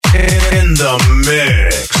In the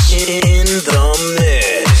mix. In the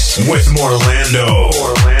mix. With Morlando. I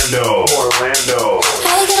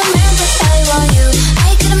get a man, but I want you.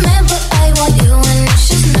 I get a man, but I want you. And it's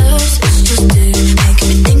just nerves, it's just it. Making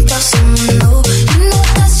me think about someone new. You know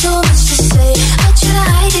I got so much to say. I try to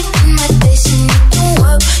hide it in my face, and you don't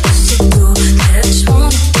work. You sit through that. I just wanna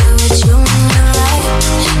be with you when you're right.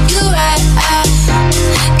 You right, I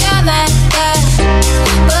got my guy,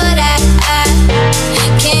 but I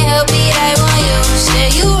can't help it. I want you.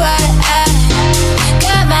 Say you right, I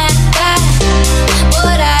got my guy,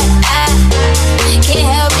 but I can't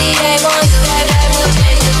help it. I want you. I will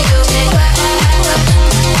take you.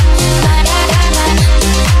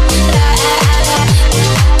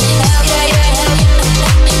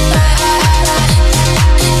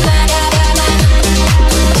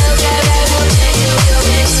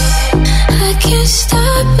 I can't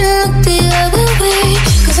stop and look the other way,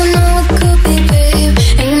 'cause I know it could be, babe,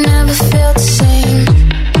 and you never felt the same.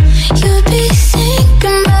 You'd be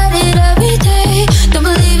thinking about it every day. Don't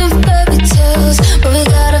believe in fairy tales, but we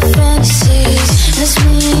got our fantasies. And it's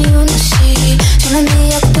me and you in the sea, trying to be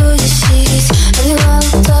up through your sheets. Have you all on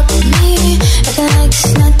top of me, acting like it's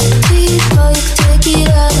not that deep? Oh, you can take it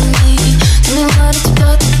out of me. Tell me what it's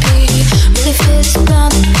about to be. Really feels it's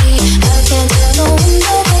bound to be. I can't tell no one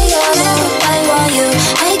no way I know. I want you.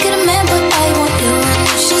 I get a man, but I want you. And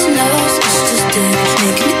it's just nerves, it's just it.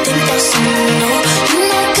 Making me think about someone new. You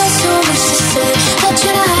know I got so much to say. I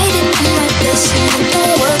try to hide it in my face, and it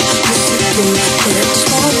don't work. You sit through it. I just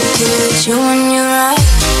wanna be with you when you're right.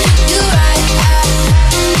 You right, I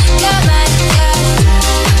got my guy,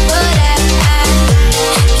 but I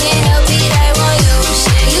can't help it. I want you.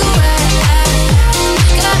 Say you right, I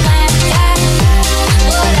got my guy,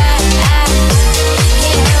 but I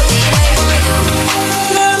can't help it. I want you.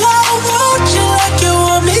 Girl, I want you like you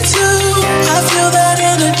want me to. I feel that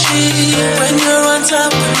energy when you're on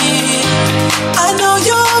top of me. I know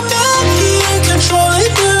you're bad, he ain't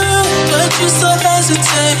controlling you, but you still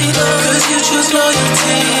hesitate, 'cause you choose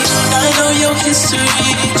loyalty. I know your history,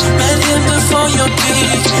 met him before your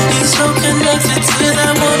peak. He's so connected to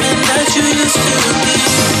that woman that you used to be.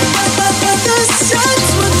 But the sense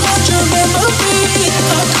without your memory,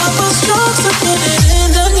 a couple strokes to put it in,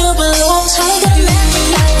 then you belong to I get a man,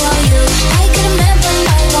 but I want you. I get a man, but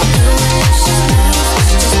I want you. It's just nerves,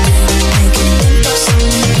 it's just it. Making me think about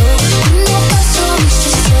someone new. You know I got so much to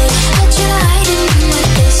say. I try to hide it in my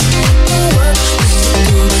face, and it don't work. You sit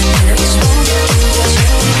through it. I just wanna be with you.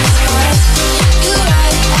 You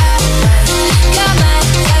right, I got my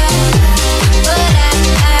guy, but I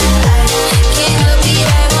can't help it.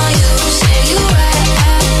 I want you. Say you right, I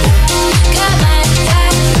got my guy,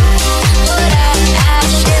 but I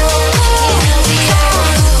still can't help it. I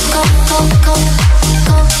want you.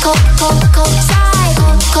 Go side, go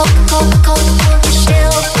still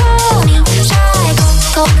on you side, go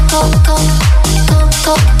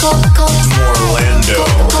Morlando.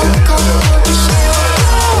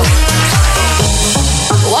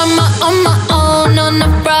 I'm on my own on a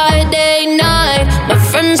Friday night. My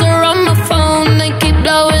friends are on my phone, they keep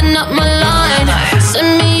blowing up my line.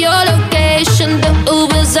 Send me your location, the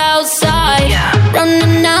Uber's outside.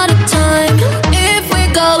 Running out of time. If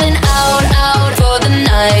we're going out for the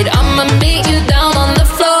night, I'ma meet you down on the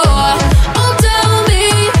floor. Oh, tell me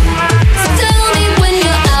when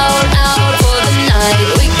you're out for the night.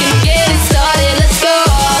 We can get it started, let's go.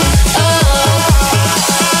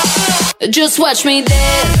 Just watch me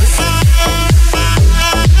dance.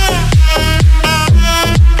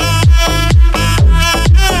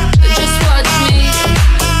 Just watch me.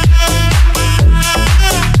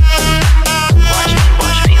 Watch me.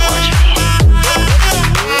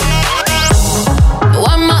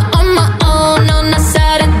 I'm on my own on a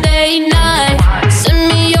Saturday night. Send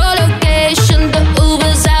me your location, the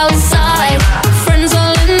Uber's outside. Friends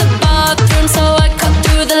all in the bathroom, so I cut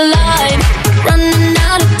through the line. Running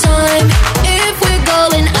out of time. If we're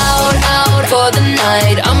going out for the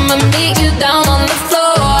night, I'ma meet you down on the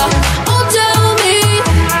floor. Oh, tell me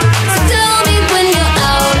when you're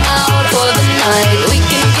out for the night. We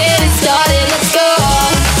can get it started, let's go.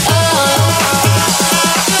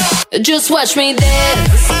 Just watch me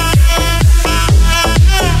dance.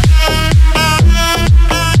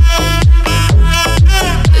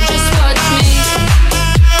 Just watch me.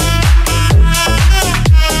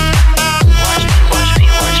 Watch me.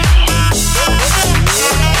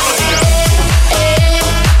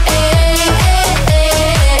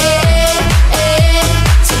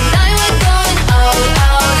 Tonight we're going out.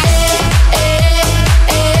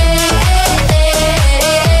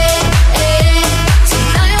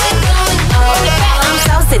 Tonight we're going out.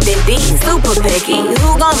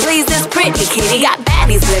 please this pretty kitty. Got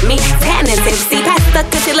baddies with me, tan and tipsy. Pass the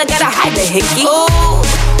concealer, gotta hide the hickey. Ooh,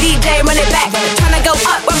 DJ run it back, tryna go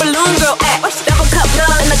up where Balloon Girl at. Double cup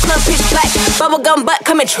love in the club, pitch black. Bubblegum butt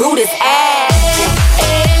coming true this ass.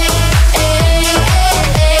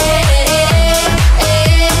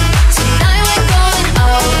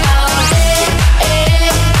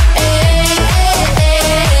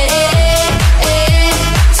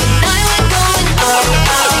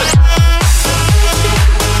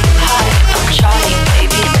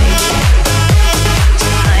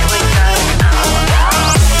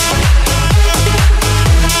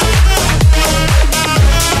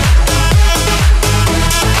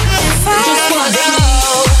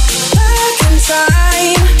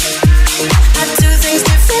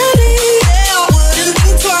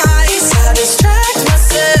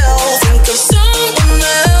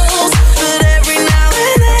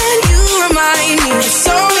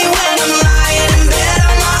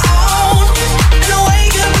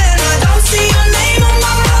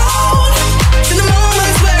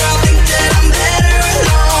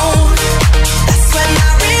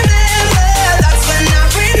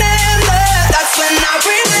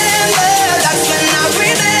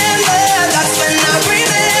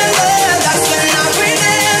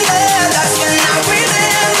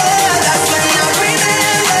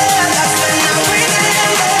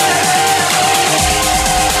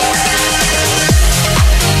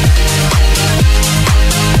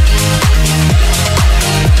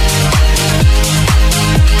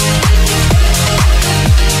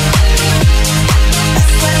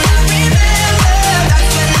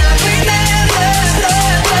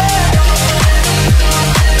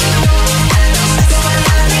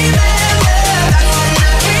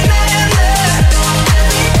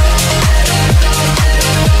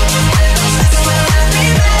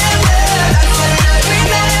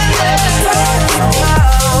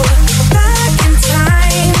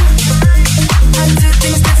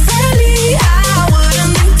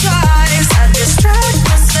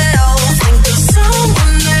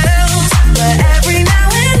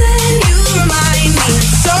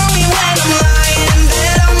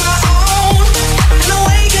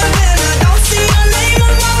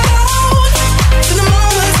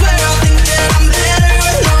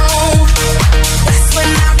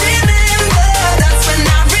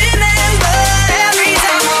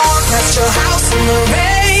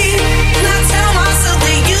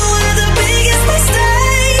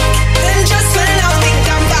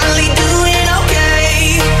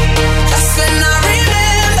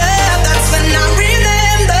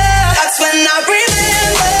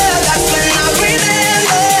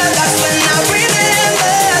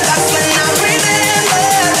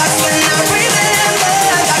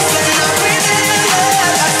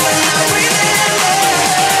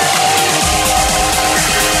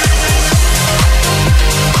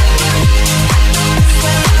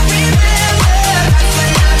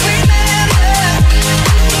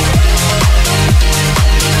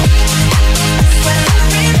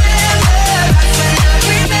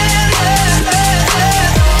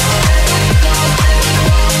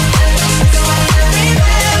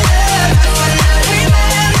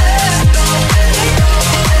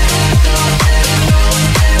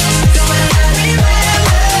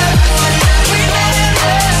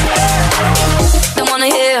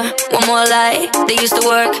 They used to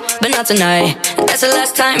work, but not tonight. That's the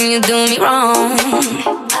last time you do me wrong.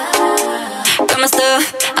 Got my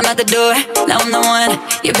stuff, I'm at the door. Now I'm the one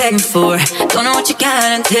you're begging for. Don't know what you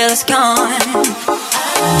got until it's gone.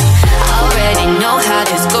 Already know how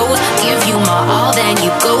this goes. Give you my all, then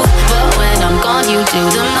you go. But when I'm gone, you do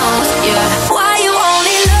the most, yeah. Why you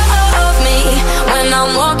only love me when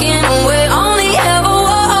I'm walking away? Only ever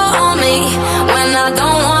want me when I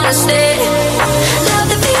don't wanna stay. Love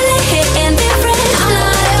the feeling hitting different. I'm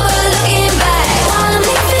not ever looking back. While I'm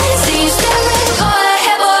leaving, see you staring. Go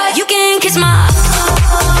ahead, boy, you can kiss my.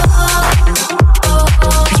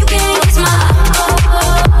 You can kiss my.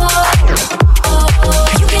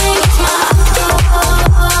 You can kiss my.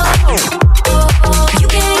 You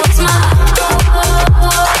can kiss my.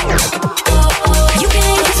 You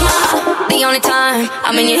can kiss my. The only time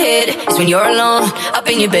I'm in your head is when you're alone, up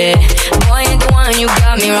in your bed. Boy, ain't the one, you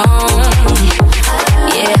got me wrong.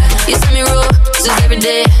 Yeah, you send me roses every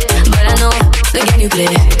day, but I know the game you play.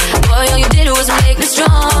 Boy, all you did was make me strong.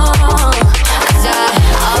 Cause I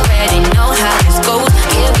already know how this goes.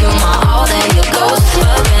 Give you my all, then you ghost.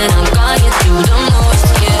 But when I'm gone, you do the most,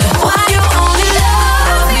 yeah. Why you only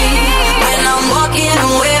love me when I'm walking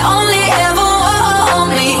away? Only ever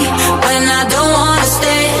want me when I don't wanna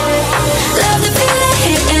stay. Love the feeling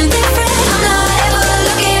hitting different. I'm not ever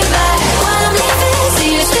looking back. While I'm leaving,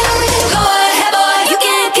 see you stay.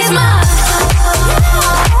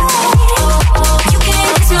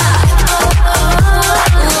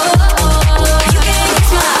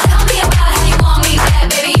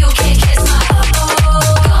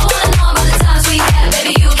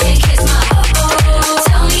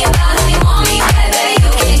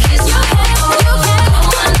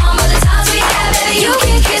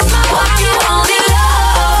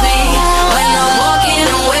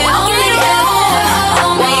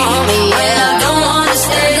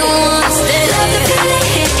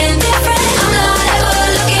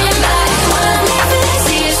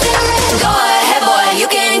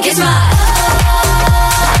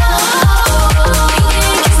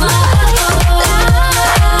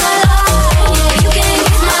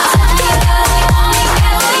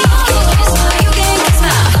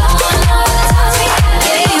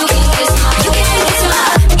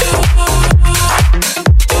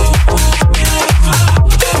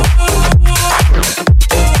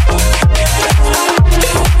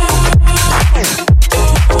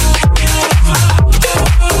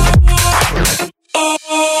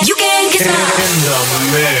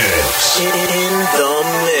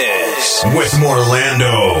 Mix with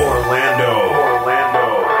Morlando.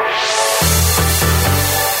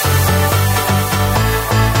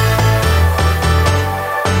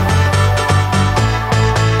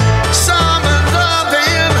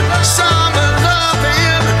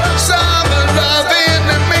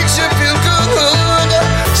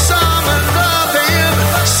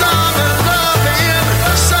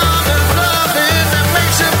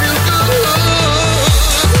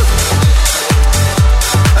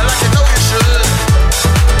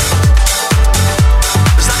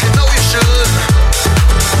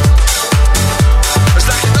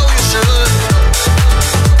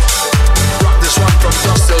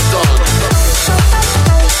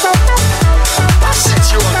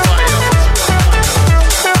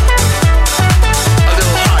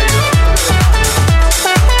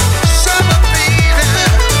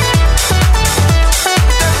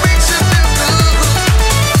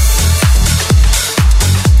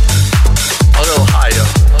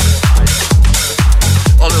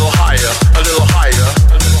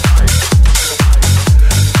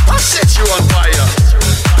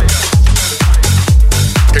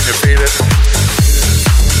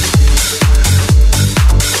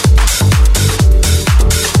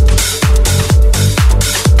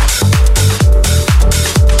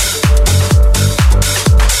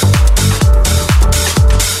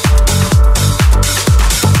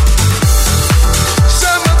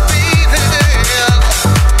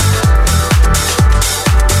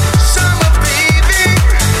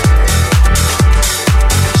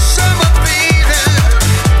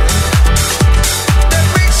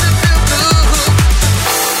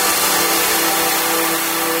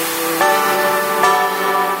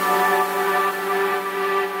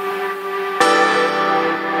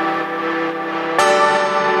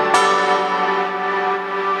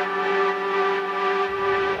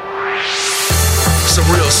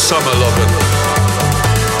 Summer loving.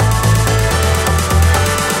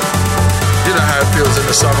 You know how it feels in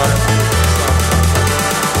the summer.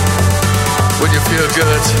 When you feel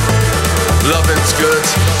good, loving's good,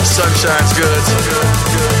 sunshine's good.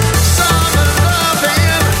 Summer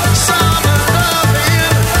loving, summer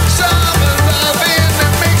loving, summer loving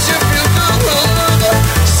that makes you feel good.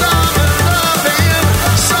 Summer loving,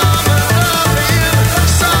 summer loving,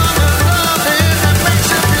 summer loving that makes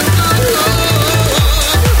you feel good.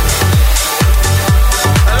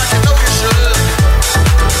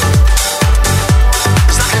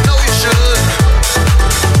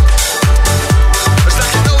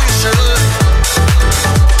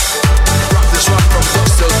 Rock this one from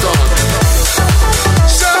dusk till dawn.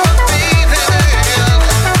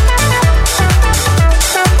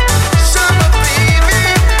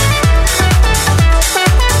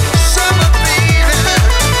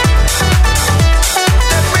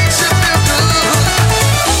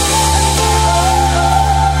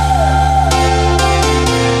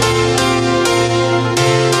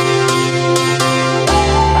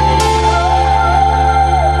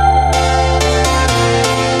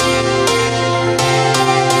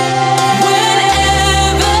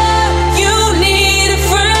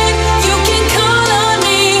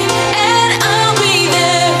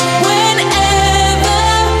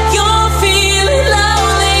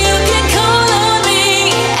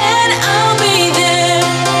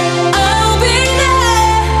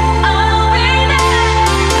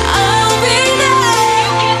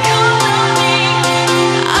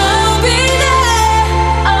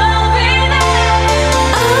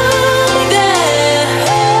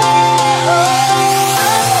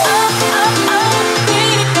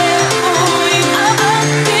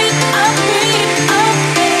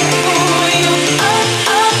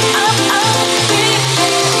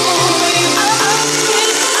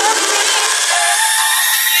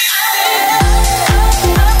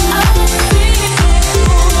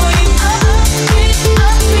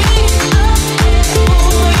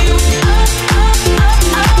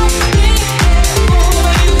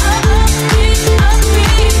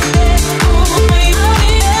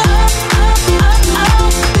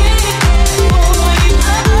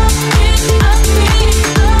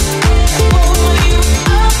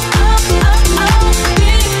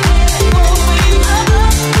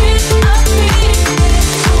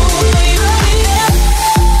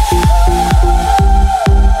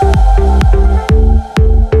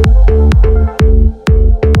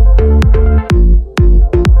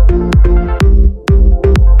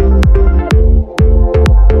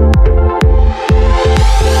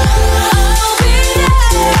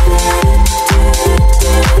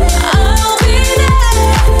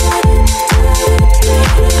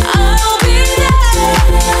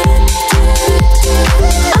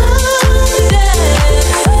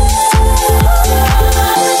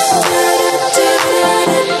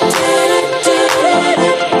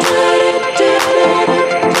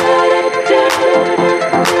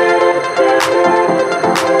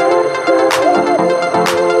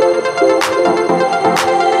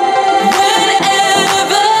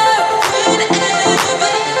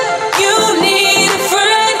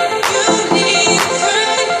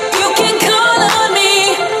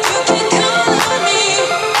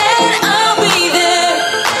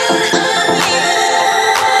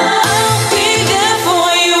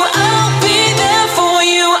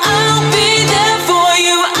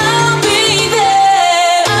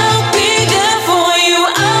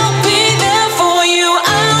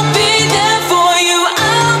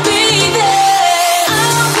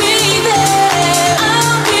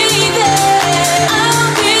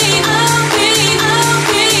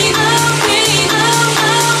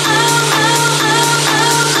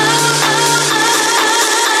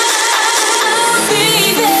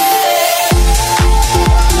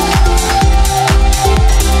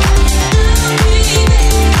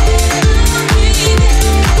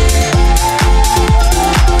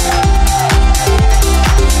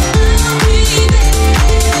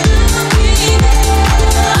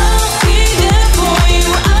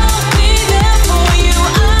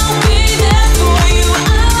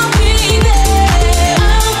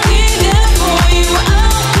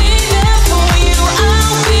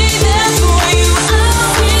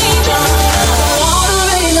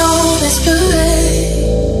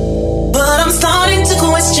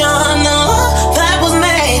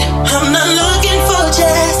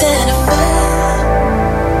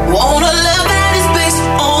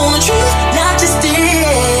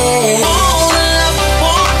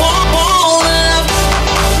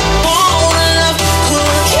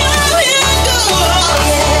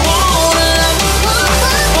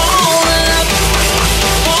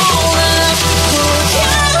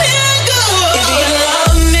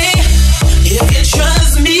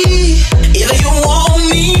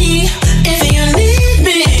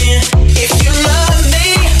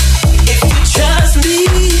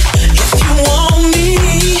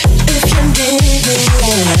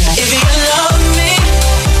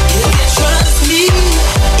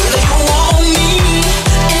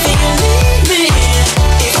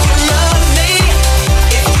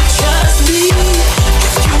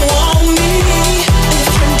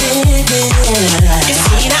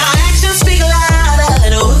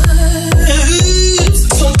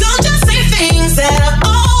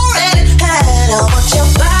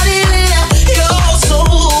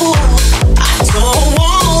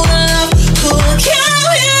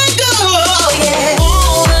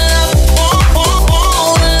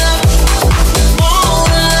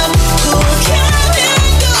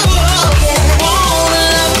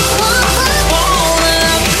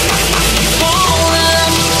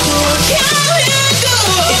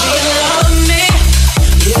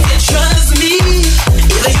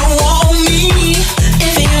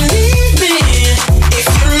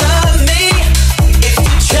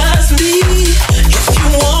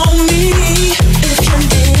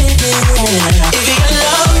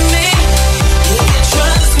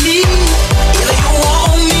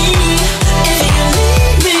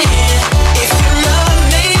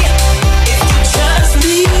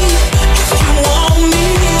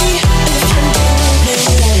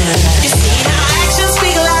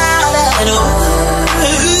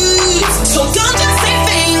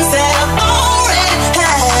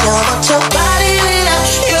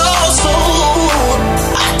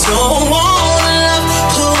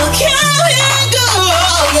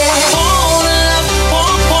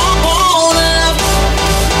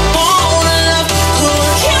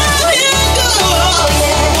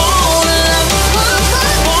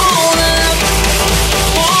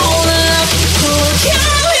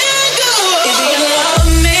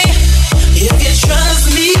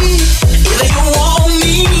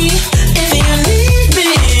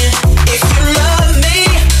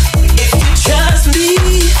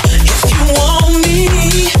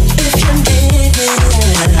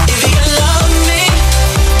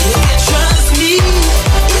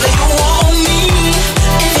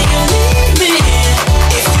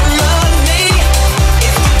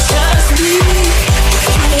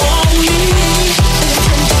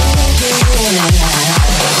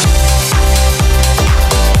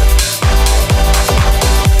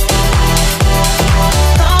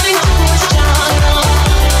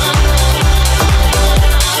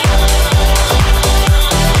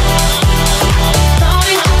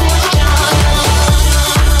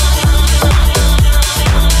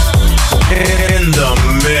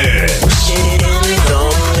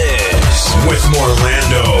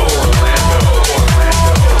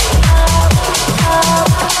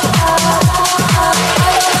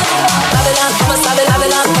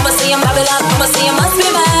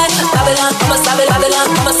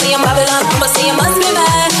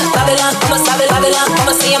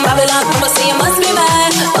 see him Babylon, I'ma see him must be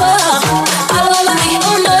mad. Oh, all over me,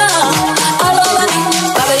 oh no, all over me.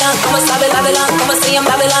 Babylon, I'ma stop it, Babylon, I'ma see him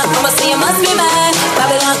Babylon, I'ma see him must be mad.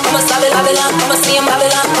 Babylon, I'ma stop it, Babylon, I'ma see him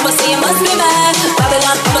Babylon, I'ma see him must be mad.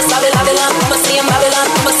 Babylon, I'ma stop it, Babylon, I'ma see him Babylon,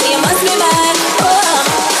 I'ma see him must be mad. Oh,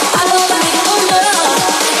 all over me, oh no,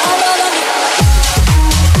 all over me.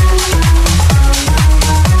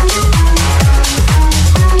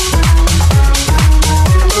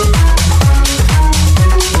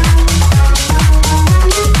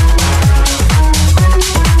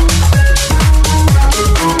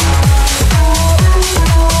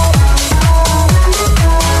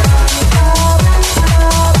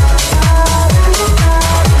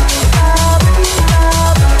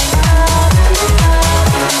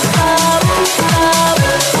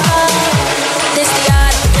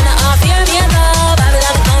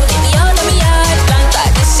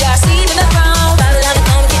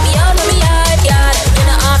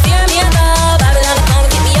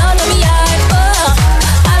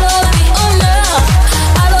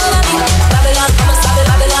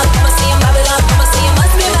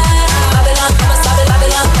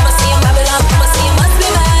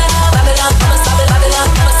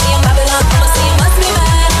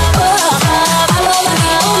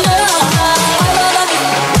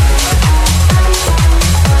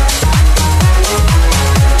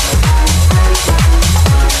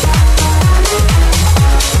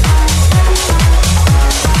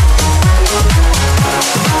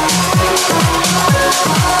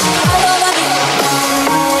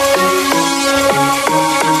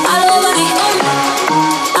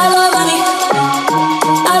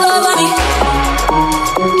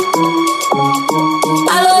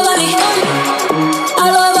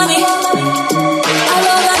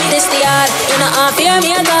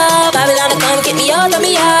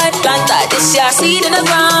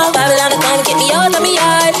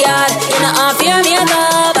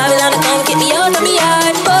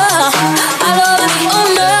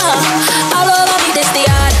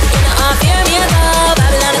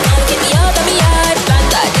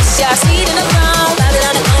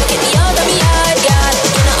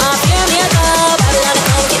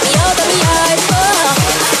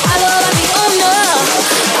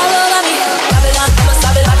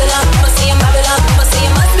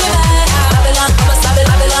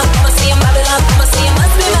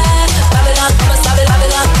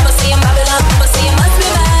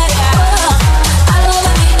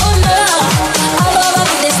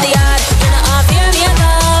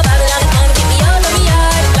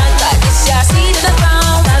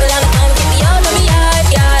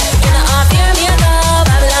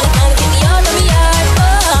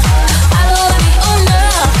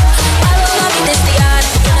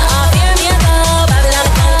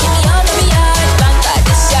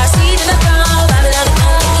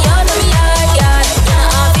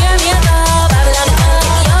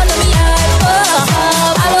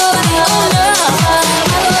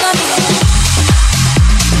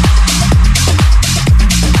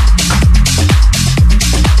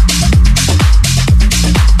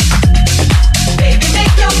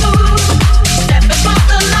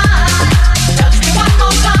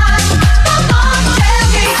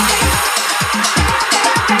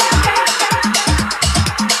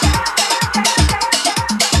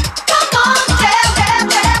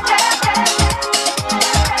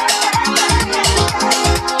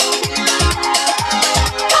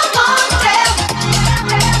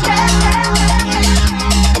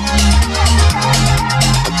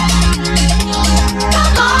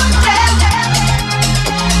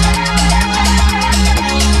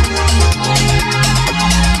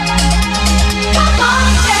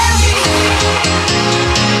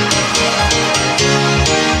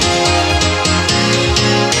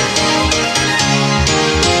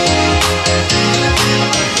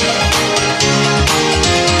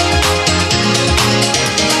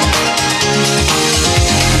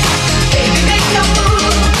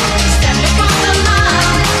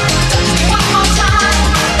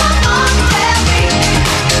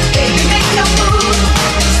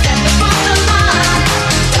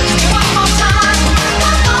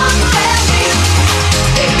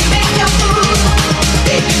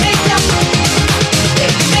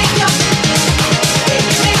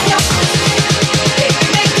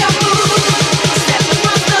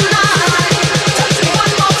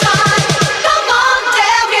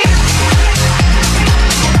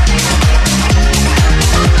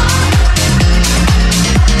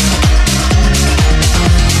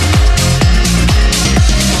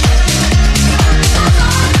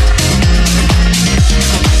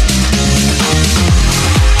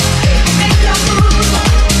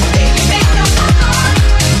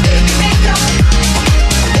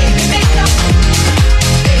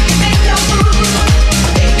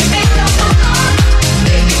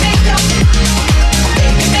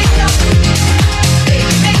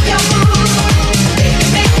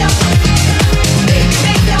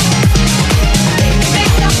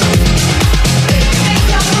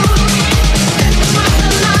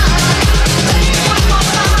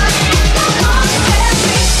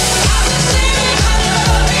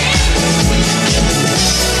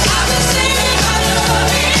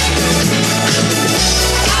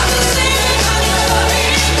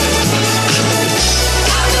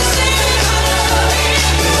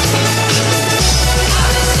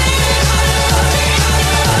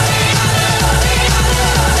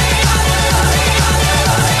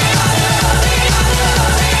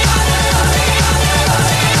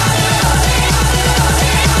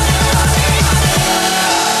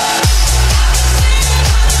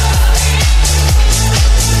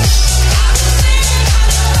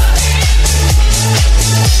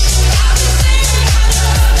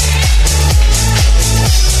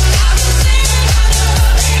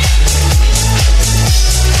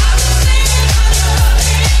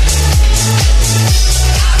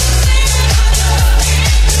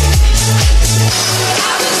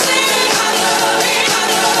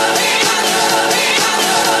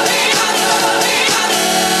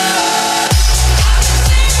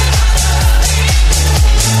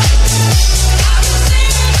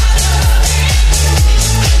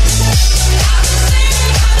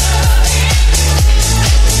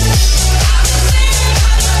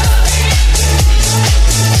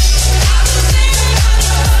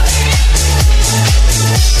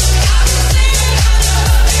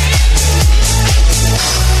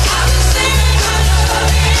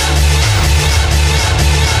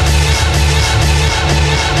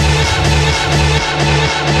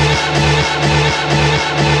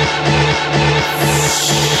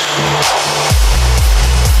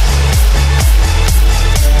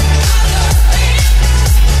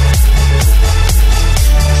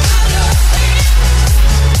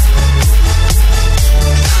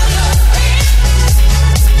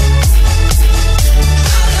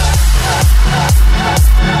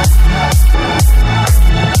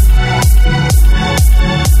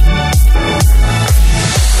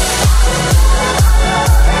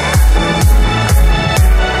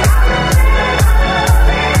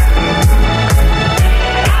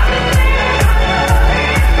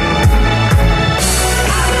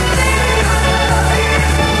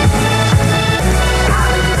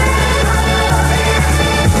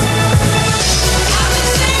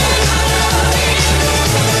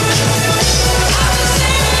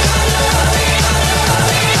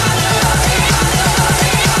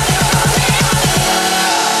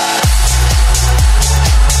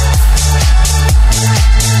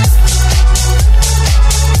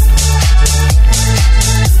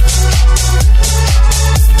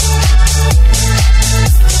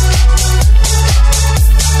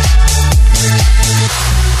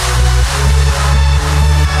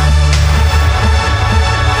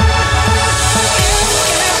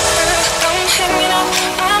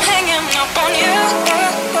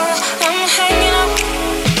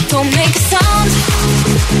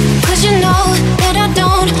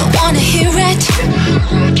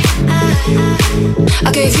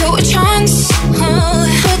 I gave you a chance,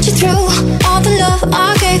 put you through all the love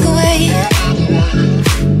I gave away.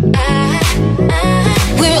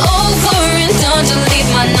 We're over and done, to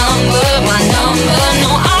leave my number.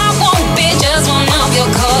 No, I won't be just one of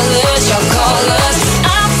your callers,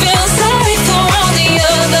 I feel sorry for all the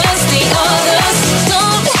others.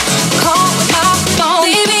 Don't call my phone,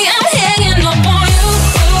 baby. I'm hanging up on you.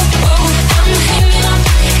 I'm hanging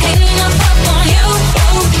up on you.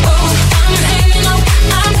 I'm hanging up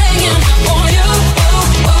on you.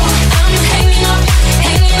 I'm hanging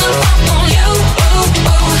up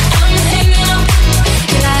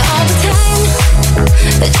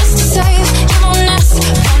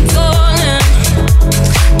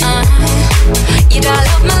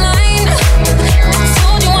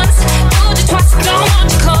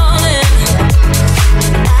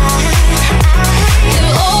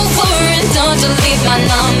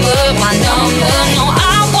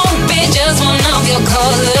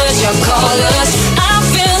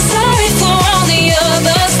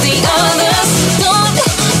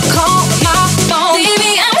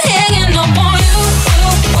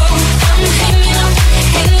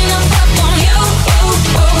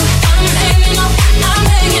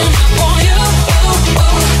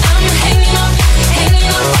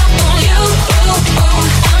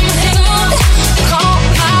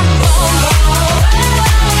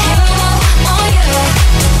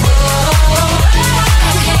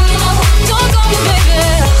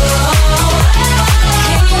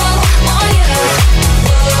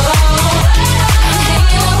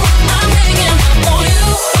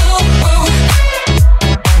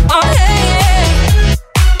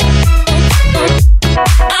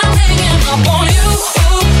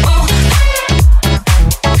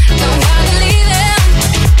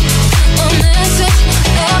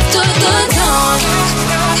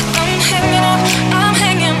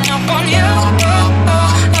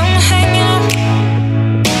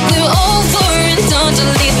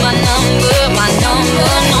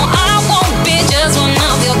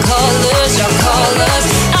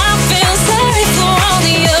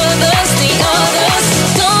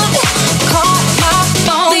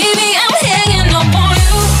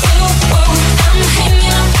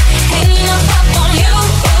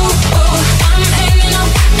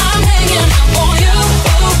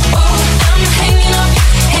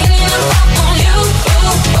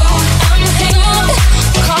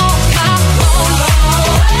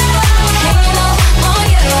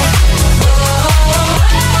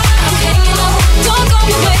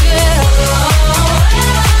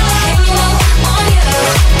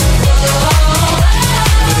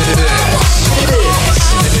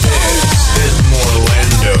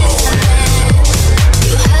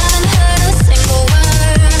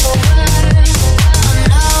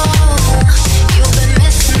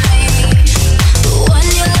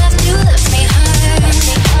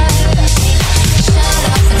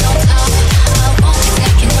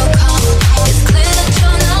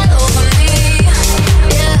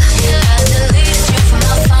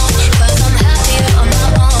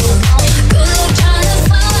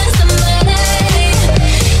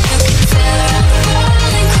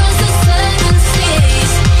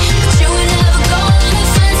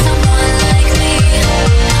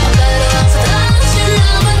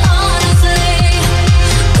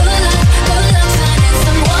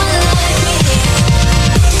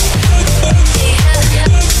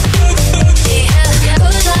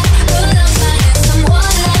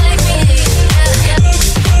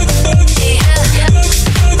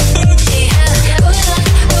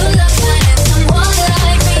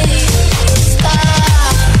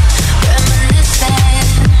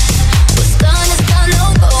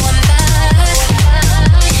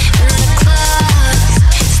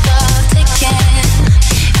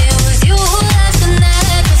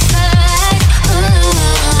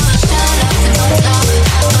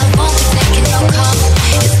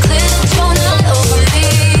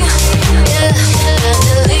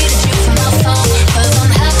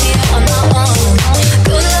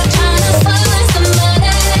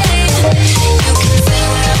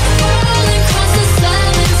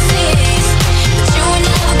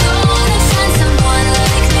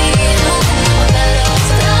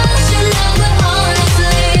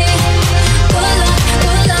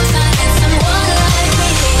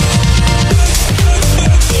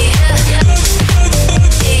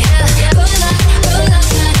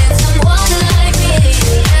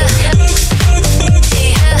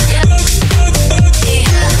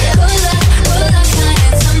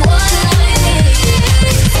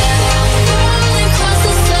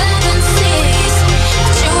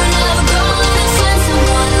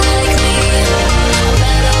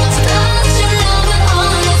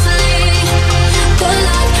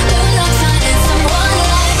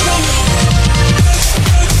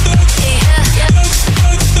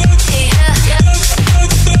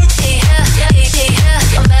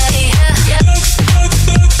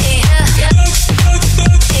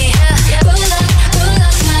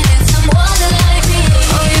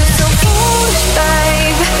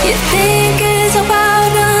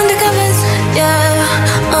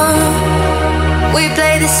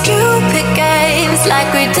play the stupid games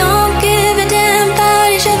like we don't give a damn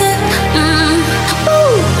about each other.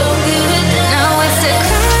 Don't give a damn. Now it's a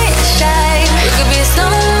crying shame. We could be so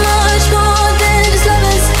much more than just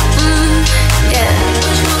lovers. Yeah.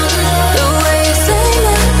 The way you say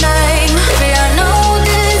my name, baby, I know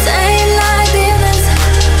this ain't like the others.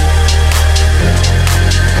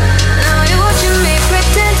 Now you're watching me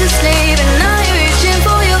pretend to sleep, and now you're reaching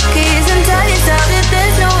for your keys and tell yourself that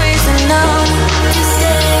there's no reason now.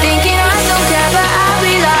 Thinking I don't care, but I'll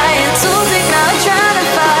be lying. So big now, trying to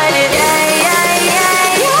fight it. Yeah, yeah,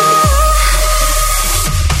 yeah, yeah.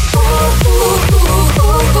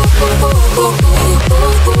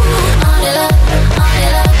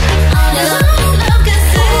 Love can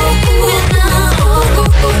save me now.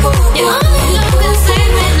 Yeah, love can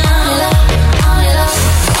save me now.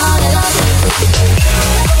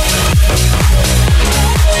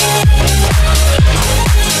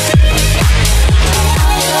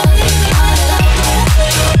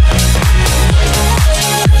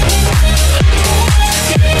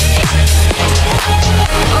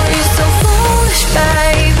 Oh, you're so foolish,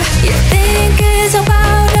 babe. You think it's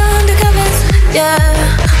about undercovers, yeah.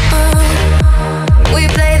 We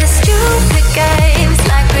play the stupid games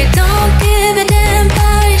like we don't give a damn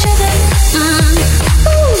about each other.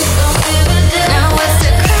 Don't give a damn. Now it's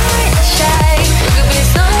a crying shame. We could be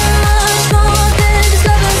so much more than just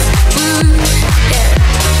lovers. Yeah.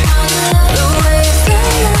 The way you say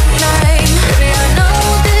my name, baby, I know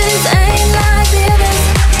this ain't like the others.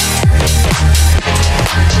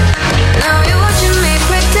 Now you're watching me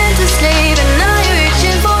pretend to sleep, and now you're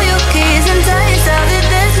reaching for your keys and tell yourself that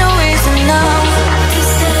there's no reason now.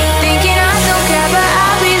 Thinking I don't care, but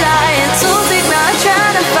I'll be lying. So big now,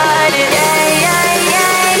 trying to fight it. Yeah, yeah,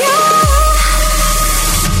 yeah, yeah.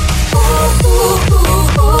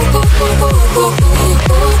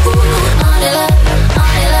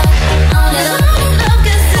 Love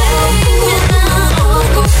can save me now.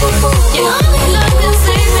 Yeah, love can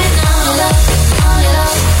save me now.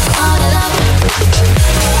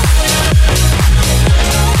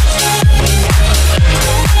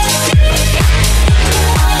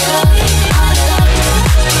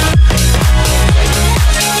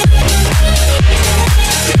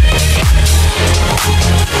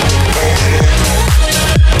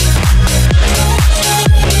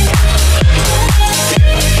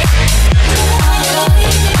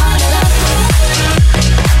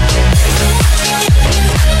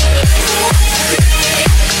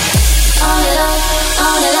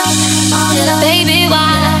 Baby,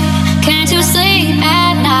 why can't you sleep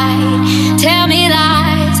at night? Tell me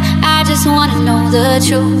lies, I just wanna know the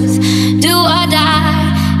truth. Do or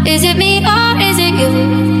die, is it me or is it you?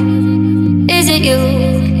 Is it you?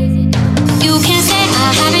 You can't say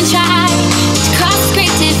I haven't tried to cross the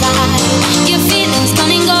great divide. Your feelings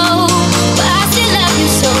come and go, but I still love you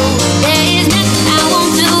so. There is nothing I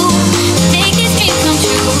won't do to make this dream come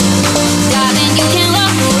true. Darling, you can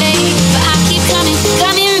walk away, but I keep coming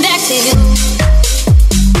back to you.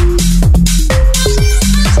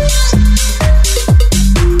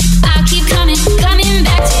 I keep coming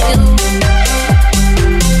back to you.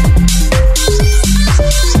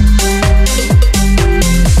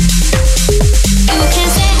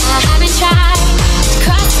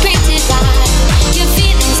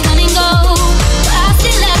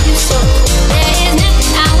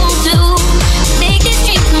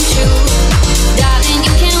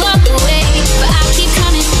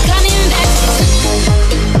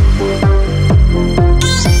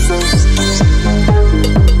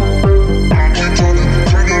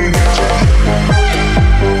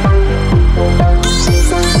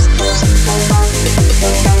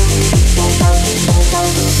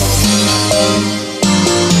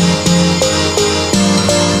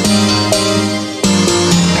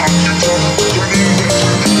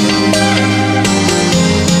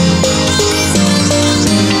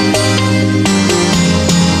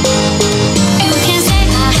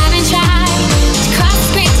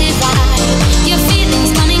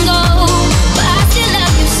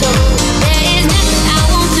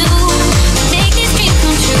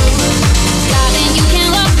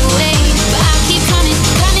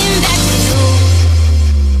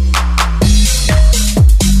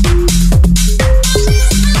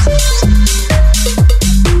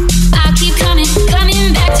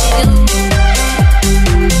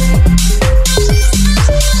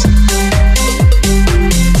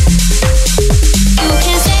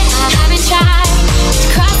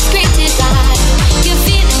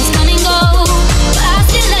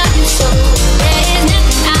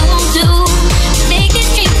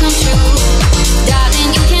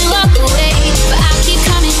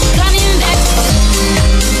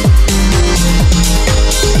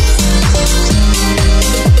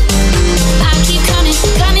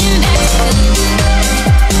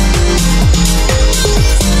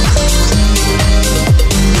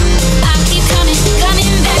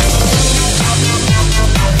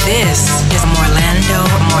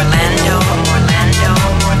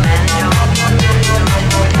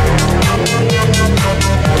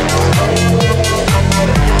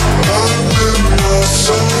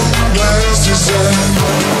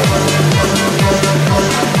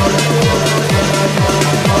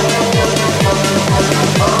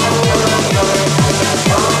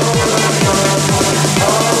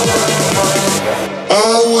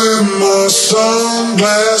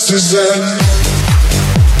 glasses and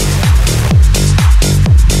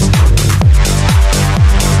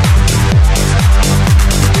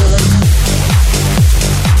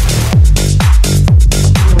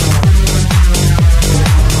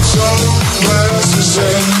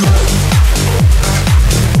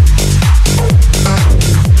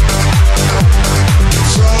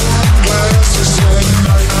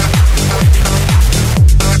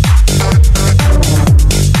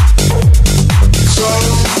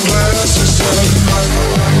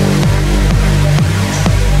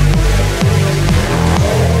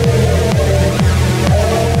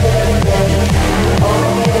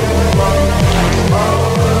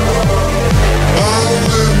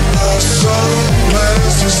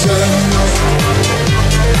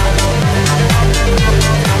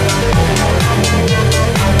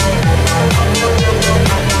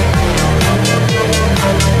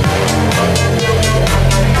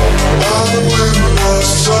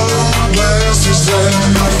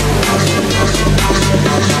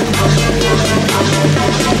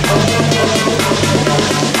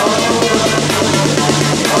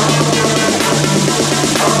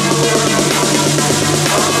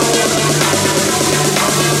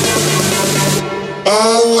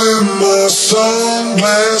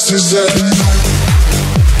sunglasses and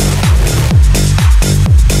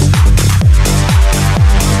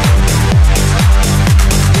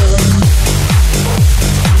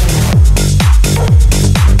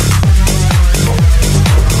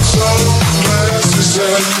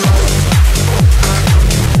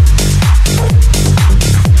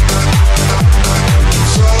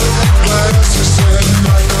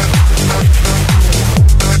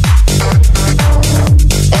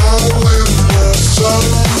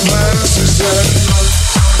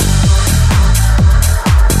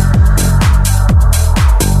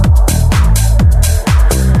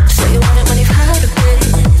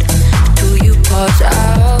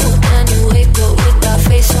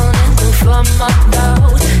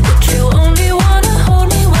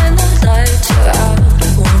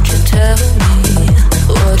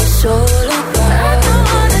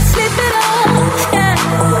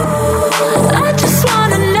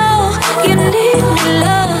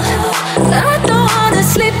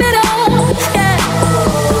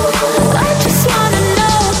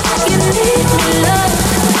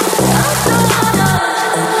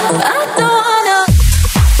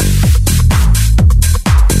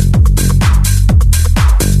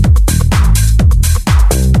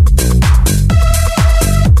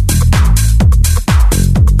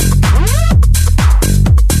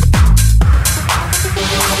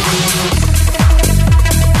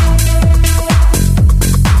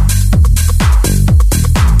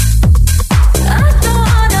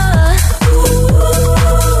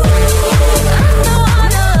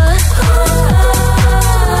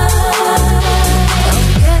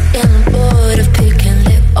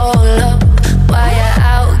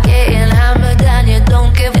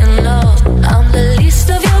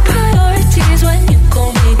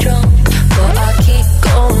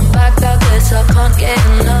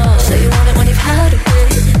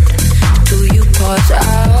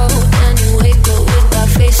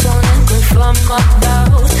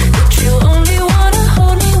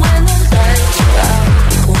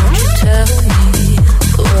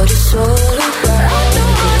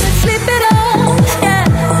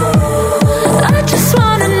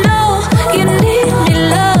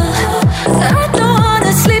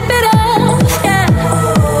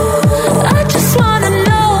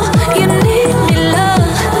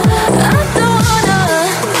love.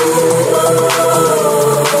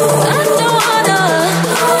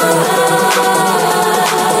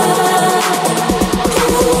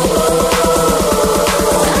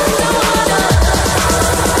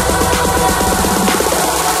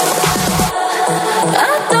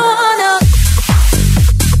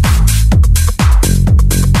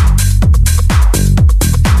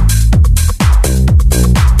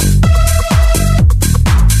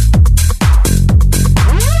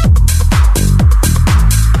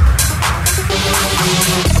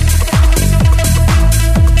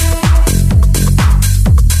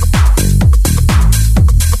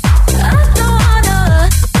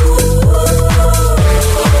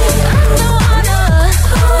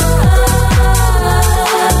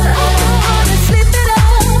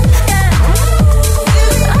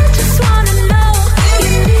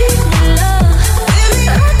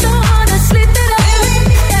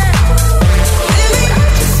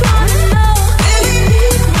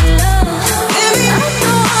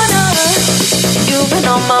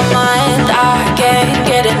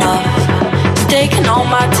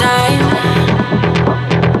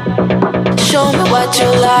 what you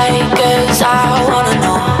like, 'cause I wanna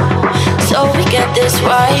know, so we get this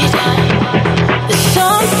right. There's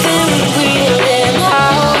something weird in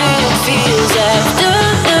how it feels after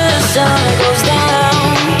the sun goes down.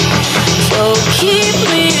 So keep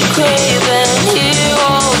me craving here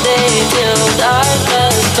all day till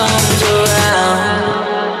darkness comes around.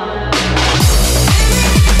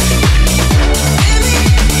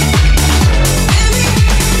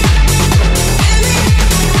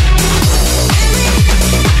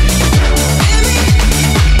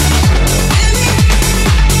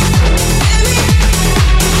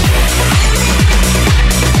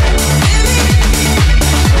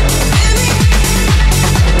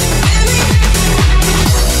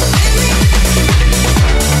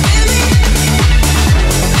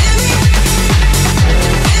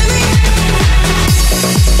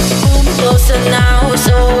 Now,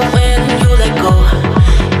 so when you let go,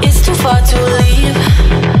 it's too far to leave.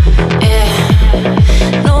 Yeah,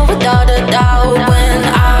 no, without a doubt, when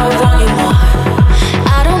I want you more,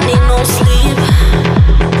 I don't need no sleep.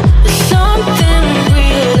 There's something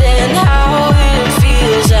real in how it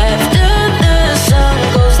feels after the sun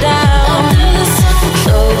goes down.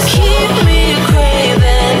 So keep me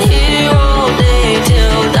craving here all day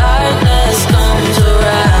till darkness comes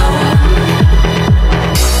around.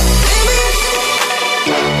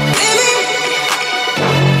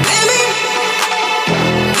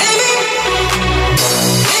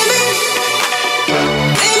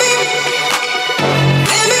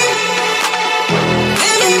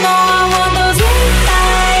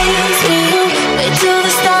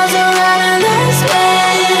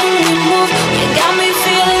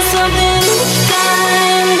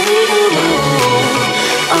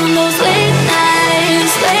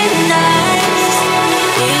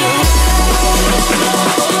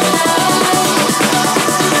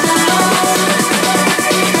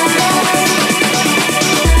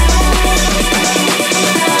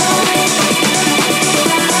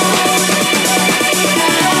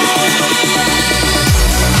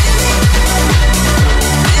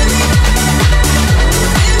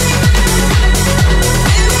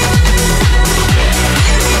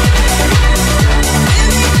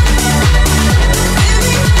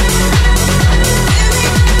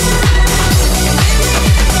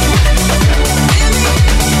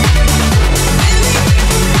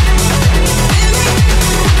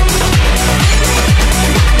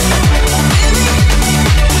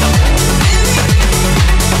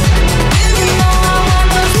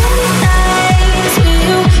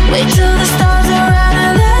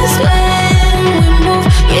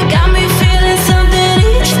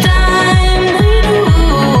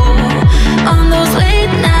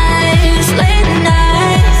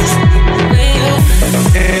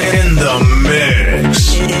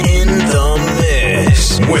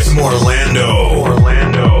 With Morlando.